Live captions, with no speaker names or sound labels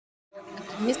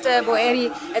Mr. Boeri,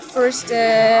 at first,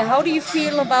 how do you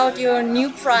feel about your new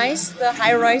prize, the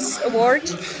High Rise Award?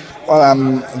 Well,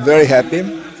 I'm very happy.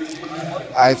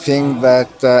 I think that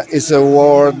it's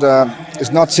award.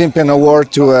 It's not simply an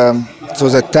award to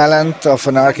the talent of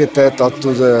an architect or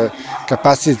to the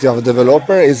capacity of a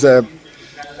developer. It's a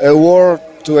award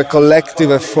to a collective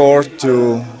effort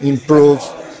to improve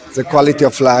the quality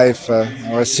of life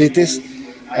in our cities,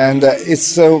 and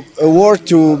it's a award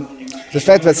to the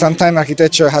fact that sometimes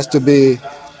architecture has to be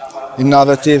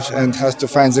innovative and has to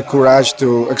find the courage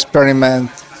to experiment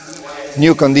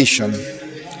new conditions.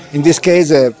 In this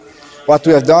case, what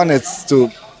we have done is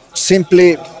to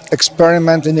simply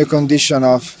experiment a new condition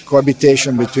of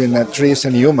cohabitation between trees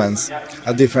and humans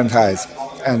at different heights.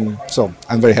 And so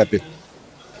I'm very happy.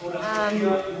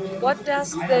 What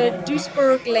does the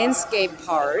Duisburg Landscape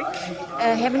Park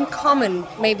have in common,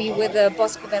 maybe with the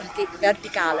Bosco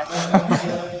Verticale?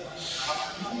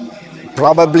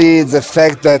 Probably the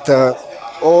fact that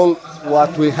all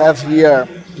what we have here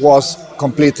was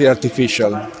completely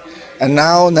artificial. And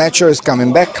now nature is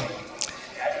coming back.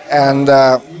 And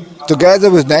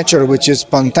together with nature, which is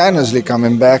spontaneously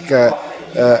coming back,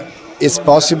 it's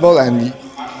possible. And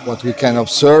what we can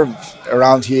observe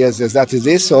around here is that it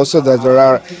is also that there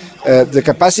are the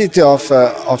capacity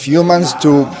of humans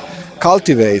to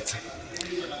cultivate.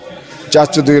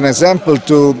 Just to do an example,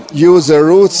 to use the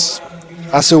roots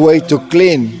as a way to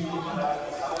clean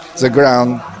the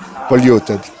ground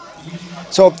polluted.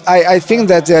 So I think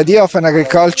that the idea of an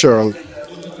agricultural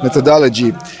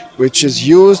methodology which is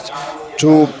used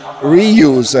to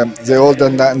reuse the old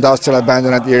industrial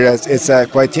abandoned areas is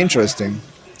quite interesting.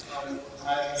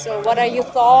 So what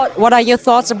are your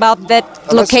thoughts about that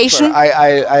location?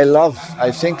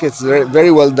 I think it's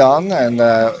very well done, and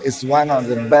it's one of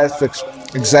the best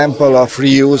example of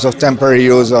reuse, of temporary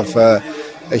use of a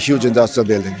huge industrial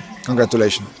building.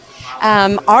 Congratulations.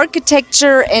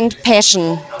 Architecture and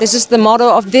passion. This is the motto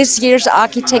of this year's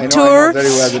ArchitekTOUR.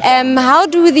 How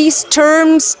do these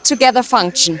terms together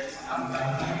function?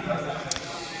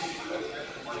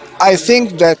 I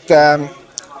think that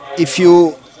if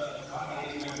you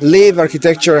live,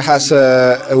 architecture has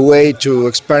a way to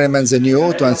experiment the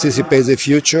new, to anticipate the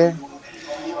future.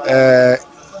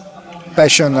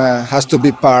 Passion has to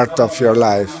be part of your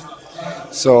life.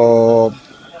 So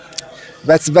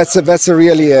that's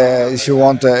really, if you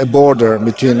want, a border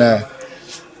between the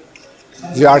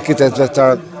architects that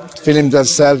are feeling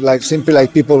themselves like simply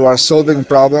like people who are solving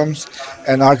problems,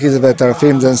 and architects that are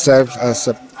feeling themselves as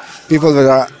people that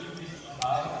are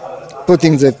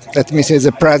putting the, let me say,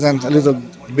 the present a little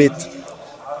bit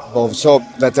above, so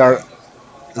that are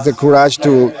the courage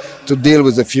to deal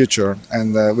with the future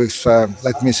and with,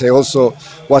 let me say, also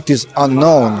what is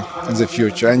unknown in the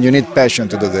future, and you need passion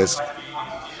to do this.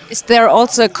 Is there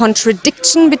also a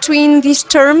contradiction between these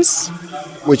terms?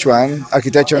 Which one?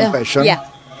 Architecture and passion? Yeah.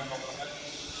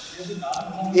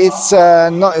 It's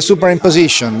not a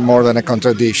superimposition more than a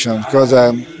contradiction, because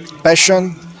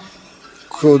passion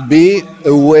could be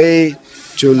a way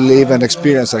to live and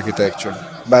experience architecture,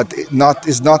 but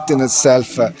it's not in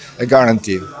itself a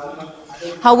guarantee.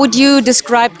 How would you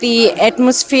describe the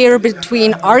atmosphere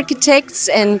between architects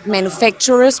and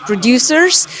manufacturers,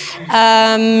 producers,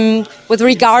 with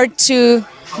regard to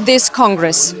this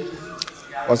Congress?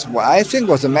 I think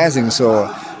was amazing. So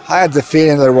I had the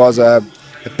feeling there was a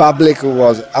public who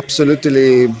was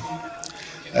absolutely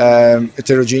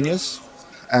heterogeneous,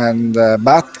 and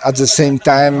but at the same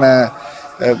time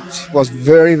was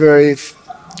very, very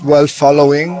well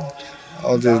following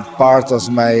all the part of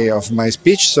my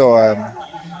speech. So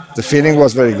the feeling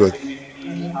was very good.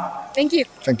 Thank you.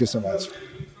 Thank you so much.